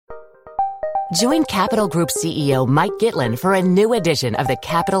Join Capital Group CEO Mike Gitlin for a new edition of the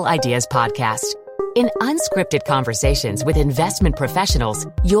Capital Ideas Podcast. In unscripted conversations with investment professionals,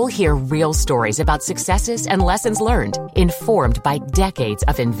 you'll hear real stories about successes and lessons learned, informed by decades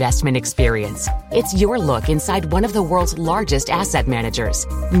of investment experience. It's your look inside one of the world's largest asset managers.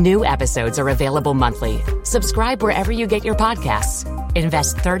 New episodes are available monthly. Subscribe wherever you get your podcasts.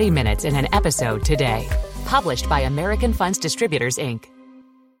 Invest 30 minutes in an episode today. Published by American Funds Distributors, Inc.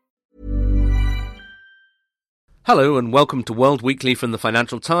 Hello and welcome to World Weekly from the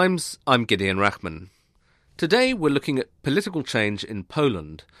Financial Times. I'm Gideon Rachman. Today we're looking at political change in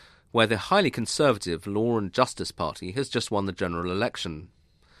Poland, where the highly conservative Law and Justice Party has just won the general election.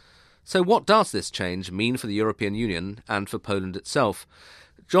 So what does this change mean for the European Union and for Poland itself?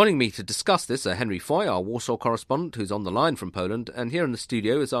 Joining me to discuss this are Henry Foy, our Warsaw correspondent, who's on the line from Poland, and here in the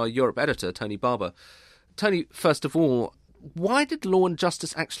studio is our Europe editor, Tony Barber. Tony, first of all, why did Law and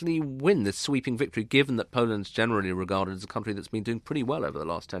Justice actually win this sweeping victory, given that Poland's generally regarded as a country that's been doing pretty well over the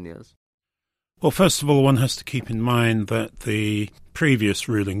last 10 years? Well, first of all, one has to keep in mind that the previous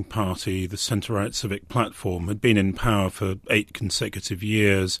ruling party, the Centre-Right Civic Platform, had been in power for 8 consecutive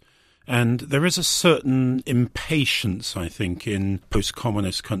years. And there is a certain impatience, I think, in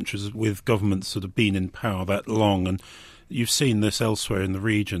post-communist countries with governments that have been in power that long. And you've seen this elsewhere in the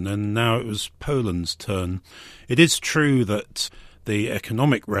region, and now it was Poland's turn. It is true that the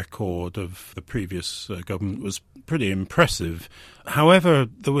economic record of the previous government was pretty impressive. However,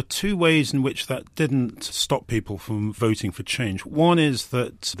 there were 2 ways in which that didn't stop people from voting for change. One is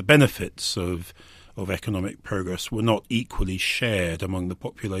that the benefits of economic progress were not equally shared among the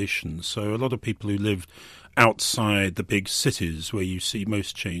population. So a lot of people who lived outside the big cities where you see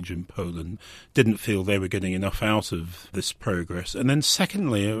most change in Poland didn't feel they were getting enough out of this progress. And then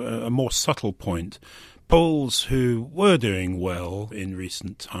secondly, a more subtle point, Poles who were doing well in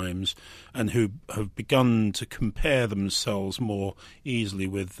recent times and who have begun to compare themselves more easily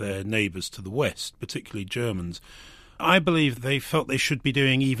with their neighbours to the west, particularly Germans, I believe they felt they should be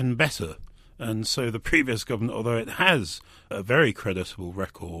doing even better. And so the previous government, although it has a very creditable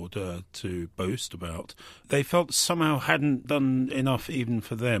record to boast about, they felt somehow hadn't done enough even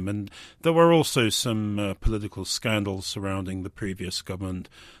for them. And there were also some political scandals surrounding the previous government.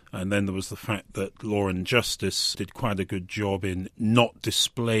 And then there was the fact that Law and Justice did quite a good job in not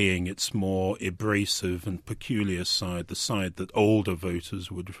displaying its more abrasive and peculiar side, the side that older voters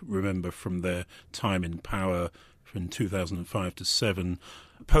would remember from their time in power from 2005 to 2007.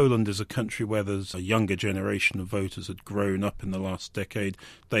 Poland is a country where there's a younger generation of voters had grown up in the last decade.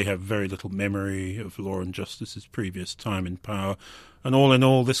 They have very little memory of Law and Justice's previous time in power. And all in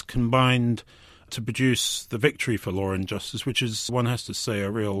all, this combined to produce the victory for Law and Justice, which is, one has to say, a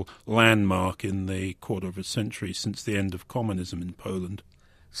real landmark in the quarter of a century since the end of communism in Poland.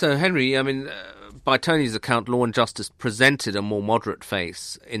 So, Henry, by Tony's account, Law and Justice presented a more moderate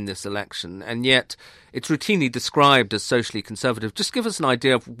face in this election, and yet it's routinely described as socially conservative. Just give us an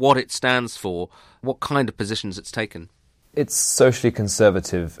idea of what it stands for, what kind of positions it's taken. It's socially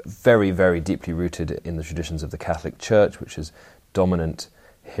conservative, very, very deeply rooted in the traditions of the Catholic Church, which is dominant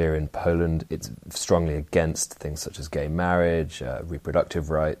here in Poland. It's strongly against things such as gay marriage, reproductive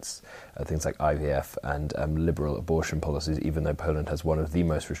rights, things like IVF and liberal abortion policies, even though Poland has one of the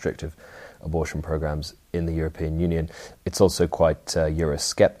most restrictive abortion programs in the European Union. It's also quite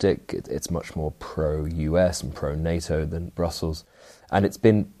Eurosceptic. It's much more pro-US and pro-NATO than Brussels. And it's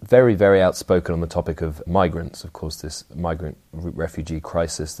been very, very outspoken on the topic of migrants. Of course, this migrant refugee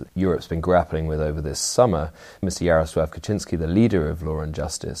crisis that Europe's been grappling with over this summer. Mr. Jarosław Kaczynski, the leader of Law and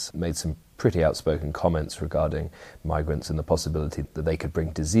Justice, made some pretty outspoken comments regarding migrants and the possibility that they could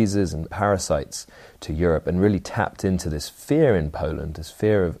bring diseases and parasites to Europe, and really tapped into this fear in Poland, this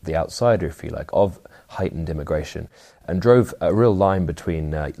fear of the outsider, if you like, of heightened immigration, and drove a real line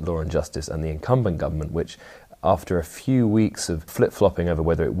between Law and Justice and the incumbent government, which after a few weeks of flip-flopping over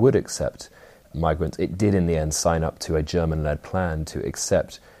whether it would accept migrants, it did in the end sign up to a German-led plan to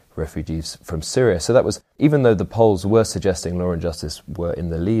accept refugees from Syria. So that was, even though the polls were suggesting Law and Justice were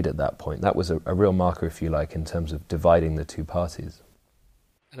in the lead at that point, that was a real marker, if you like, in terms of dividing the two parties.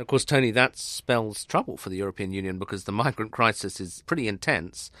 And of course, Tony, that spells trouble for the European Union because the migrant crisis is pretty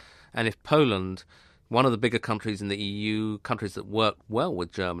intense. And if Poland, one of the bigger countries in the EU, countries that work well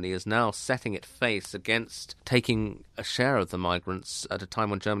with Germany, is now setting its face against taking a share of the migrants at a time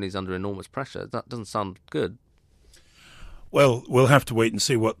when Germany is under enormous pressure, that doesn't sound good. Well, we'll have to wait and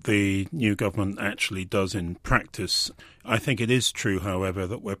see what the new government actually does in practice. I think it is true, however,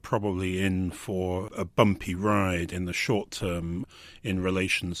 that we're probably in for a bumpy ride in the short term in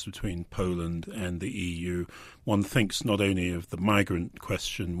relations between Poland and the EU. One thinks not only of the migrant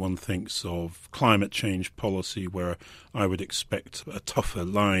question, one thinks of climate change policy, where I would expect a tougher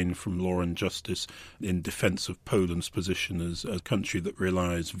line from Law and Justice in defence of Poland's position as a country that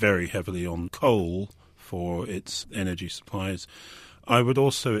relies very heavily on coal for its energy supplies. I would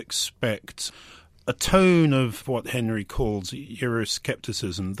also expect a tone of what Henry calls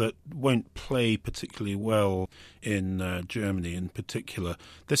Euroscepticism that won't play particularly well in Germany in particular.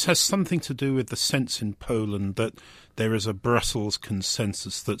 This has something to do with the sense in Poland that there is a Brussels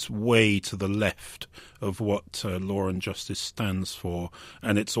consensus that's way to the left of what Law and Justice stands for,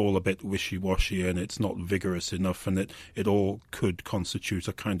 and it's all a bit wishy-washy and it's not vigorous enough, and it all could constitute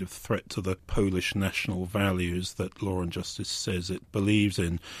a kind of threat to the Polish national values that Law and Justice says it believes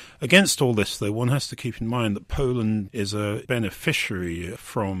in. Against all this, though, one has to keep in mind that Poland is a beneficiary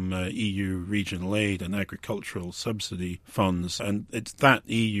from EU regional aid and agricultural subsidy funds, and it's that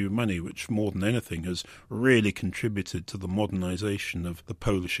EU money which, more than anything, has really contributed to the modernisation of the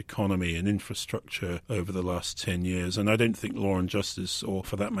Polish economy and infrastructure over the last 10 years. And I don't think Law and Justice, or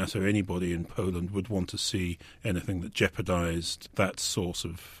for that matter anybody in Poland, would want to see anything that jeopardised that source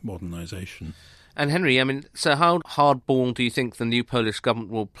of modernisation. And Henry, so how hardball do you think the new Polish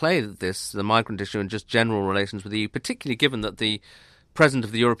government will play this, the migrant issue, and just general relations with the EU, particularly given that the President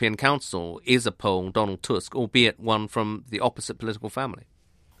of the European Council is a Pole, Donald Tusk, albeit one from the opposite political family?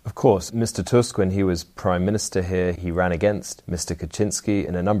 Of course, Mr. Tusk, when he was Prime Minister here, he ran against Mr. Kaczynski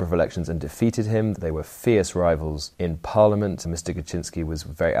in a number of elections and defeated him. They were fierce rivals in Parliament. Mr. Kaczynski was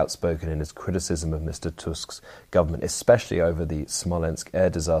very outspoken in his criticism of Mr. Tusk's government, especially over the Smolensk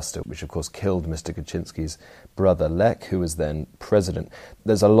air disaster, which of course killed Mr. Kaczynski's brother Lech, who was then president.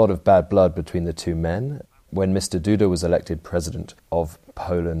 There's a lot of bad blood between the two men. When Mr. Duda was elected president of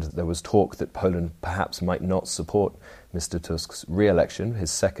Poland, there was talk that Poland perhaps might not support Mr. Tusk's re-election,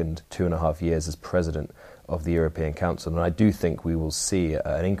 his second 2.5 years as president of the European Council. And I do think we will see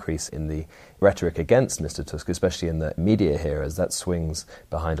an increase in the rhetoric against Mr. Tusk, especially in the media here, as that swings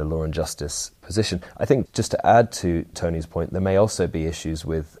behind a Law and Justice position. I think, just to add to Tony's point, there may also be issues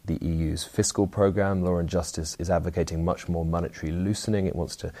with the EU's fiscal programme. Law and Justice is advocating much more monetary loosening. It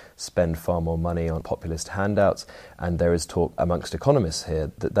wants to spend far more money on populist handouts. And there is talk amongst economists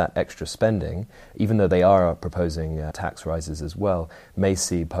here that that extra spending, even though they are proposing tax rises as well, may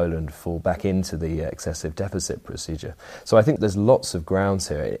see Poland fall back into the excessive deficit procedure. So I think there's lots of grounds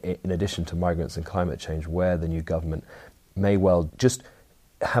here, in addition to migrants and climate change, where the new government may well just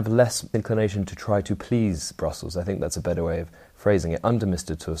have less inclination to try to please Brussels. I think that's a better way of phrasing it. Under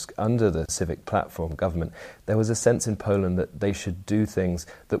Mr. Tusk, under the Civic Platform government, there was a sense in Poland that they should do things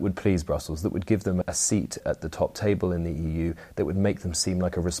that would please Brussels, that would give them a seat at the top table in the EU, that would make them seem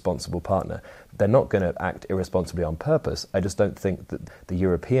like a responsible partner. They're not going to act irresponsibly on purpose. I just don't think that the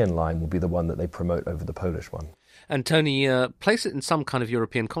European line will be the one that they promote over the Polish one. And Tony, place it in some kind of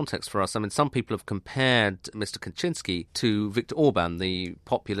European context for us. Some people have compared Mr. Kaczynski to Viktor Orban, the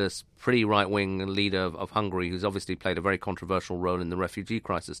populist, pretty right-wing leader of Hungary, who's obviously played a very controversial role in the refugee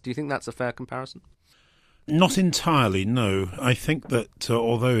crisis. Do you think that's a fair comparison? Not entirely, no. I think that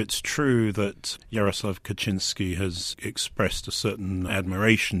although it's true that Jaroslaw Kaczynski has expressed a certain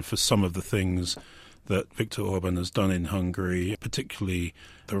admiration for some of the things that Viktor Orban has done in Hungary, particularly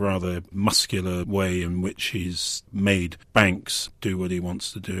the rather muscular way in which he's made banks do what he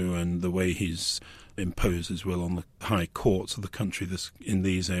wants to do, and the way he's imposed his will on the high courts of the country in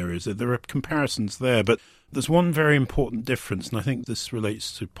these areas. There are comparisons there, but there's one very important difference, and I think this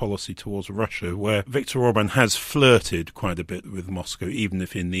relates to policy towards Russia, where Viktor Orban has flirted quite a bit with Moscow, even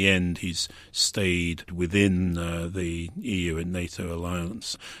if in the end he's stayed within the EU and NATO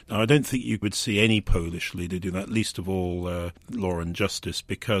alliance. Now, I don't think you would see any Polish leader do that, least of all Law and Justice,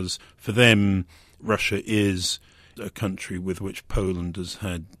 because for them, Russia is a country with which Poland has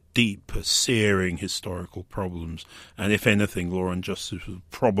had deep, searing historical problems. And if anything, Law and Justice would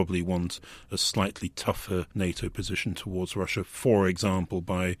probably want a slightly tougher NATO position towards Russia, for example,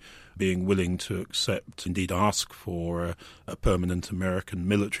 by being willing to accept, indeed ask for, a permanent American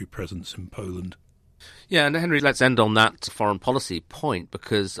military presence in Poland. Yeah, and Henry, let's end on that foreign policy point,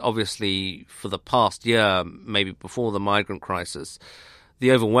 because obviously for the past year, maybe before the migrant crisis,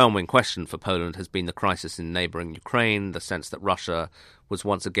 the overwhelming question for Poland has been the crisis in neighbouring Ukraine, the sense that Russia was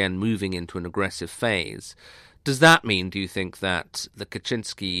once again moving into an aggressive phase. Does that mean, do you think, that the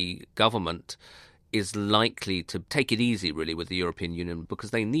Kaczynski government is likely to take it easy, really, with the European Union,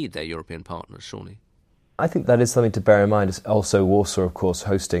 because they need their European partners, surely? I think that is something to bear in mind. It's also Warsaw, of course,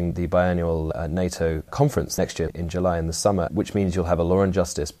 hosting the biannual NATO conference next year in July in the summer, which means you'll have a Law and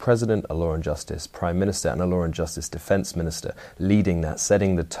Justice President, a Law and Justice Prime Minister, and a Law and Justice Defence Minister leading that,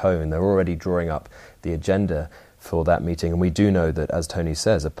 setting the tone. They're already drawing up the agenda for that meeting. And we do know that, as Tony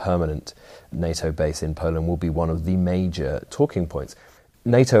says, a permanent NATO base in Poland will be one of the major talking points.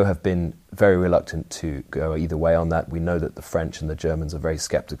 NATO have been very reluctant to go either way on that. We know that the French and the Germans are very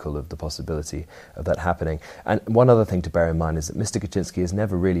sceptical of the possibility of that happening. And one other thing to bear in mind is that Mr. Kaczynski has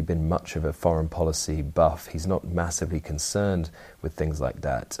never really been much of a foreign policy buff. He's not massively concerned with things like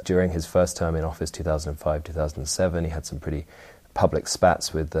that. During his first term in office, 2005-2007, he had some pretty public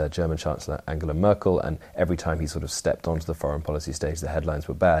spats with German Chancellor Angela Merkel, and every time he sort of stepped onto the foreign policy stage, the headlines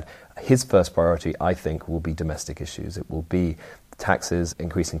were bad. His first priority, I think, will be domestic issues. It will be taxes,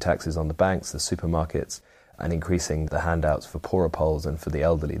 increasing taxes on the banks, the supermarkets, and increasing the handouts for poorer Poles and for the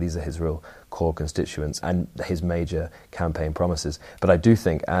elderly. These are his real core constituents and his major campaign promises. But I do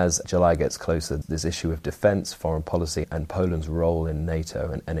think as July gets closer, this issue of defence, foreign policy, and Poland's role in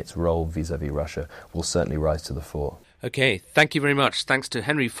NATO and its role vis-à-vis Russia will certainly rise to the fore. OK, thank you very much. Thanks to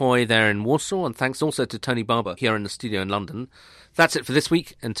Henry Foy there in Warsaw, and thanks also to Tony Barber here in the studio in London. That's it for this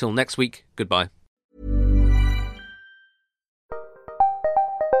week. Until next week, goodbye.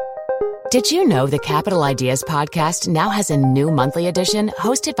 Did you know the Capital Ideas podcast now has a new monthly edition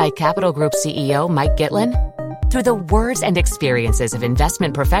hosted by Capital Group CEO Mike Gitlin? Through the words and experiences of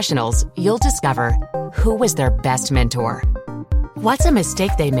investment professionals, you'll discover who was their best mentor, what's a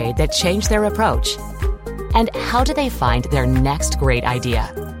mistake they made that changed their approach, and how do they find their next great idea.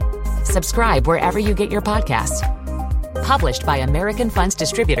 Subscribe wherever you get your podcasts. Published by American Funds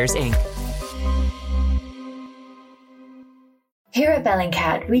Distributors, Inc. Here at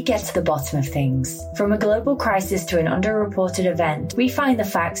Bellingcat, we get to the bottom of things. From a global crisis to an underreported event, we find the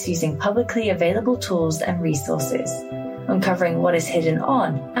facts using publicly available tools and resources, uncovering what is hidden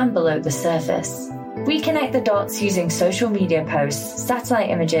on and below the surface. We connect the dots using social media posts, satellite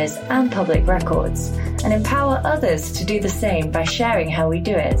images, and public records, and empower others to do the same by sharing how we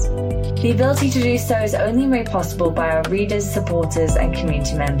do it. The ability to do so is only made possible by our readers, supporters, and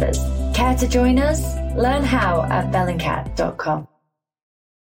community members. Care to join us? Learn how at bellingcat.com.